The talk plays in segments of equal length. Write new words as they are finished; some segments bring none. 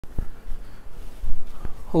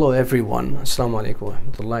Hello everyone, अस्सलाम वालेकुम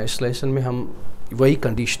रहमतुल्लाह। इस लेसन में हम वही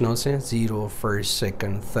कंडीशनल्स हैं, ज़ीरो, फर्स्ट,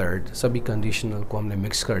 सेकंड, थर्ड, सभी कंडीशनल को हमने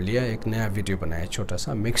मिक्स कर लिया। एक नया वीडियो बनाया छोटा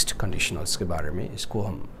सा मिक्स्ड कंडीशनल्स के बारे में। इसको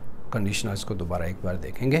हम कंडीशनल्स को दोबारा एक बार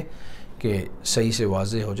देखेंगे कि सही से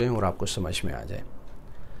वाज़ेह हो जाए और आपको समझ में आ जाए।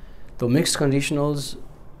 तो मिक्स्ड कंडीशनल्स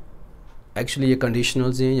एक्चुअली ये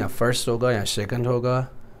कंडीशनल्स हैं, या फर्स्ट होगा या सेकंड होगा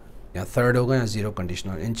या थर्ड होगा या ज़ीरो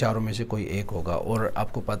कंडीशनल, इन चारों में से कोई एक होगा। और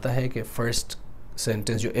आपको पता है कि फ़र्स्ट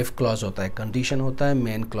सेंटेंस जो इफ़ क्लॉज होता है कंडीशन होता है,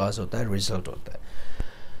 मेन क्लॉज होता है रिजल्ट होता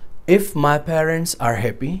है। If my parents are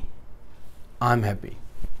happy I am happy,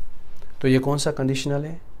 तो ये कौन सा कंडीशनल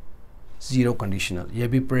है? Zero conditional. ये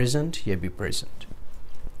भी प्रेजेंट, ये भी present.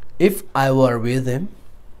 If I were with him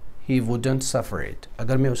he wouldn't suffer it,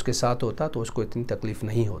 अगर मैं उसके साथ होता तो उसको इतनी तकलीफ़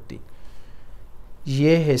नहीं होती।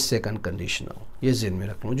 ये है सेकंड कंडीशनल, ये ज़हन में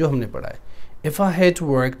रख लूँ जो हमने पढ़ा है। If I had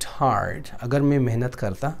worked hard, अगर मैं मेहनत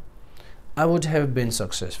करता, I would have been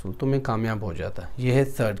successful, तो मैं कामयाब हो जाता। ये है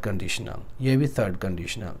थर्ड कंडीशनल, ये भी थर्ड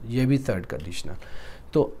कंडीशनल, ये भी थर्ड कंडीशनल।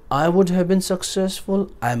 तो I would have been successful,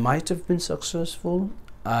 I might have been successful,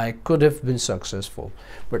 I could have been successful.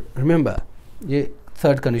 But remember ये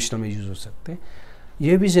थर्ड कंडीशनल में यूज़ हो सकते हैं।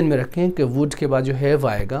 ये भी ज़हन में रखें कि वुड के बाद जो हैव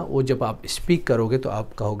आएगा वो जब आप स्पीक करोगे तो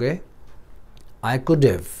आप कहोगे I could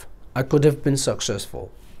have been successful,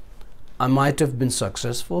 I might have been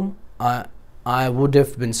successful, I would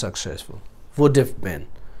have been successful, would have been।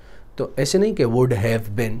 तो ऐसे नहीं कि would have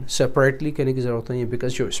been separately कहने की ज़रूरत नहीं है,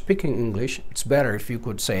 because you're speaking English, it's better if you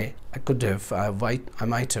could say I could have, I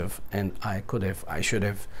might have, and I could have, I should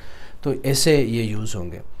have। तो ऐसे ये यूज़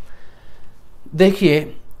होंगे। देखिए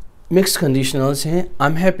मिक्स कंडीशनल्स हैं।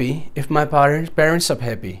 I'm happy if my parents are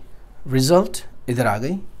happy, result इधर आ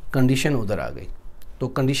गई, condition उधर आ गई। तो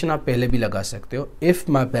कंडीशन आप पहले भी लगा सकते हो, if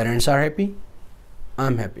my parents are happy I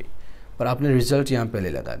am happy, पर आपने रिजल्ट यहाँ पहले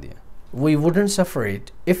लगा दिया। We wouldn't suffer it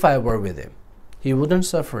if I were with him, he wouldn't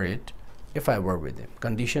suffer it if I were with him,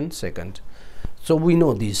 condition second. So we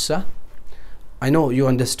know this, I know you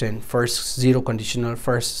understand. First zero conditional,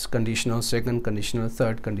 first conditional, second conditional,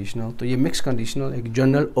 third conditional. तो ये mix conditional एक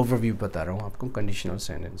general overview बता रहा हूँ आपको conditional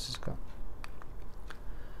sentences का।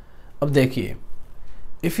 अब देखिए,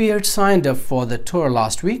 if he had signed up for the tour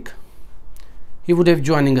last week, he would have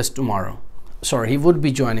joining us tomorrow. Sorry, he would be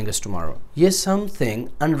joining us tomorrow. ये something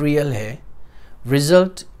unreal है,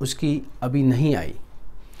 result उसकी अभी नहीं आई।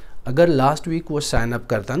 अगर लास्ट वीक वो साइन अप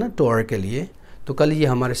करता ना टूर के लिए, तो कल ये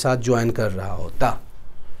हमारे साथ ज्वाइन कर रहा होता।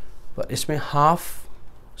 पर इसमें हाफ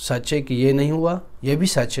सच है कि ये नहीं हुआ, ये भी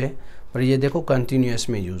सच है, पर ये देखो कंटिन्यूस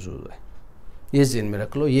में यूज़ हुआ है। ये ज़हन में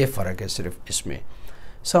रख लो, ये फ़र्क है सिर्फ इसमें।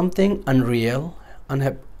 Something unreal,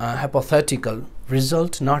 hypothetical,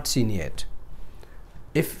 result not seen yet.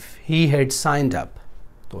 If he had signed up,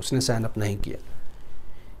 तो उसने साइन अप नहीं किया।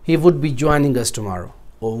 He would be joining us tomorrow,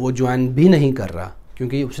 और वो ज्वाइन भी नहीं कर रहा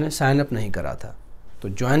क्योंकि उसने साइन अप नहीं करा था, तो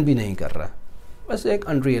ज्वाइन भी नहीं कर रहा। बस एक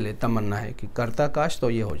अनरियल है, तमन्ना है कि करता काश तो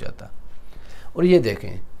ये हो जाता। और ये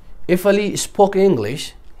देखें, if Ali spoke English,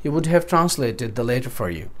 he would have translated the letter for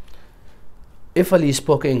you. If Ali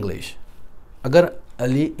spoke English, अगर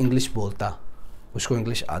अली इंग्लिश बोलता, उसको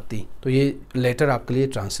इंग्लिश आती, तो ये लेटर आपके लिए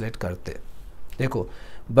ट्रांसलेट करते। देखो,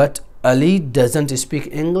 but Ali doesn't speak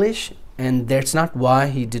English and that's not why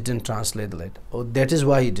he didn't translate the letter, और that is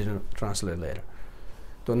why he didn't translate letter.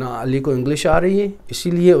 तो ना अली को इंग्लिश आ रही है,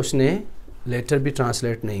 इसीलिए उसने लेटर भी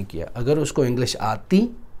ट्रांसलेट नहीं किया। अगर उसको इंग्लिश आती,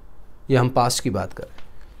 ये हम पास्ट की बात करें,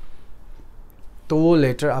 तो वो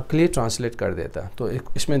लेटर आपके लिए ट्रांसलेट कर देता। तो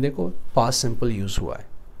इसमें देखो पास्ट सिंपल यूज़ हुआ है।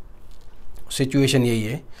 सिचुएशन यही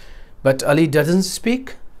है, but Ali doesn't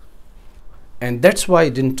speak and that's why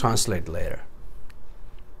he didn't translate later।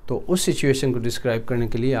 तो उस सिचुएशन को डिस्क्राइब करने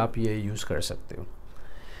के लिए आप ये यूज़ कर सकते हो।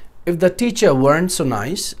 If the teacher weren't so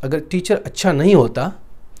nice, अगर टीचर अच्छा नहीं होता,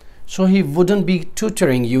 so he wouldn't be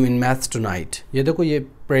tutoring you in math tonight। ये देखो ये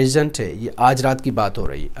प्रेजेंट है, ये आज रात की बात हो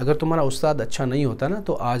रही है। अगर तुम्हारा उस्ताद अच्छा नहीं होता ना,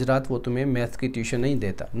 तो आज रात वो तुम्हें मैथ की ट्यूशन नहीं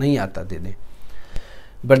देता, नहीं आता देने।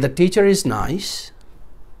 But the teacher is nice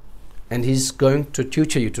and he's going to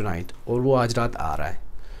tutor you tonight, और वो आज रात आ रहा है।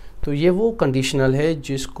 तो ये वो कंडीशनल है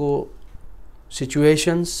जिसको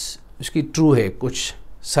सिचुएशंस उसकी ट्रू है, कुछ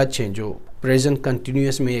सच हैं जो प्रेजेंट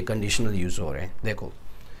कंटिन्यूस में ये कंडीशनल यूज़ हो रहे हैं। देखो,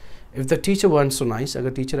 if the teacher weren't so nice, अगर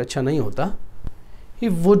टीचर अच्छा नहीं होता, he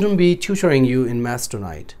wouldn't be tutoring you in maths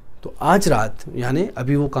tonight। तो आज रात, यानी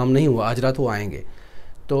अभी वो काम नहीं हुआ, आज रात वो आएंगे।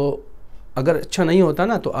 तो अगर अच्छा नहीं होता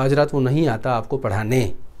ना, तो आज रात वो नहीं आता आपको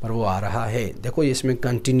पढ़ाने, पर वो आ रहा है। देखो इसमें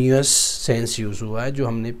कंटिन्यूस सेंस यूज़ हुआ है जो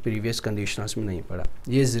हमने प्रीवियस कंडीशनल्स में नहीं पढ़ा,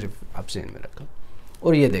 ये सिर्फ आप ज़हन में रखो।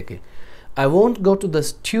 और ये देखें, I won't go to the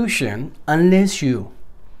tuition unless you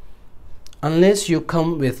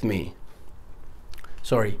come with me।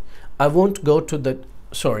 sorry, I won't go to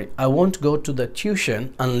the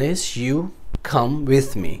tuition unless you come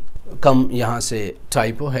with me. come यहाँ से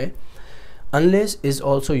typo है. Unless is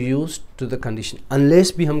also used to the condition.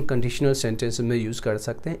 Unless भी हम conditional sentence में use कर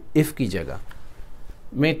सकते हैं if की जगह.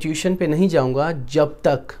 मैं ट्यूशन पे नहीं जाऊँगा जब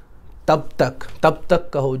तक, तब तक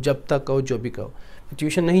कहो, जब तक कहो, जो भी कहो.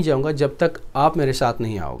 ट्यूशन नहीं जाऊँगा जब तक आप मेरे साथ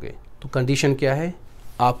नहीं आओगे. तो कंडीशन क्या है?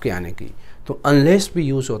 आपके आने की. तो unless भी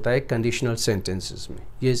यूज़ होता है conditional sentences में.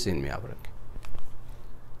 ये ज़हन में आप रखें.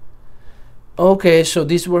 Okay, so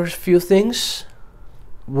these were few things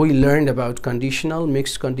we learned about conditional,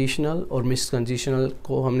 mixed conditional और mixed conditional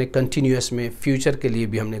को हमने continuous में future के लिए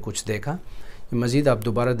भी हमने कुछ देखा. मज़ीद आप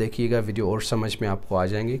दोबारा देखिएगा वीडियो और समझ में आपको आ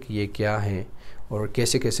जाएंगे कि ये क्या है और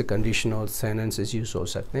कैसे कैसे conditional sentences यूज़ हो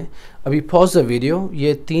सकते हैं. अभी pause द वीडियो.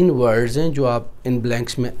 ये 3 वर्ड्स हैं जो आप इन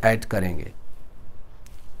blanks में ऐड करेंगे.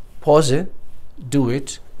 Pause it, do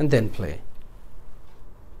it and then play.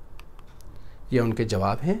 ये उनके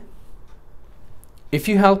जवाब हैं. If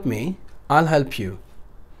you help me, I'll help you.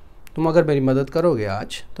 तुम अगर मेरी मदद करोगे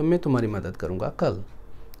आज तो मैं तुम्हारी मदद करूँगा कल.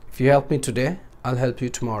 If you help me today, I'll help you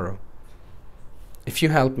tomorrow. If you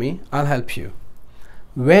help me, I'll help you.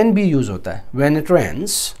 When भी यूज़ होता है. When it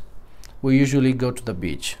rains, we usually go to the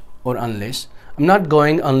beach. Or unless. I'm not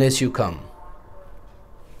going unless you come.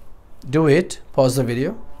 Do it. Pause the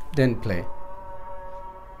video. Then play.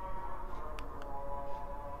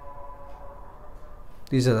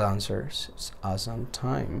 These are the answers. It's awesome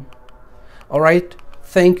time. Alright,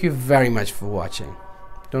 thank you very much for watching.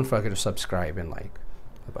 Don't forget to subscribe and like.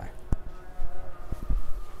 Bye-bye.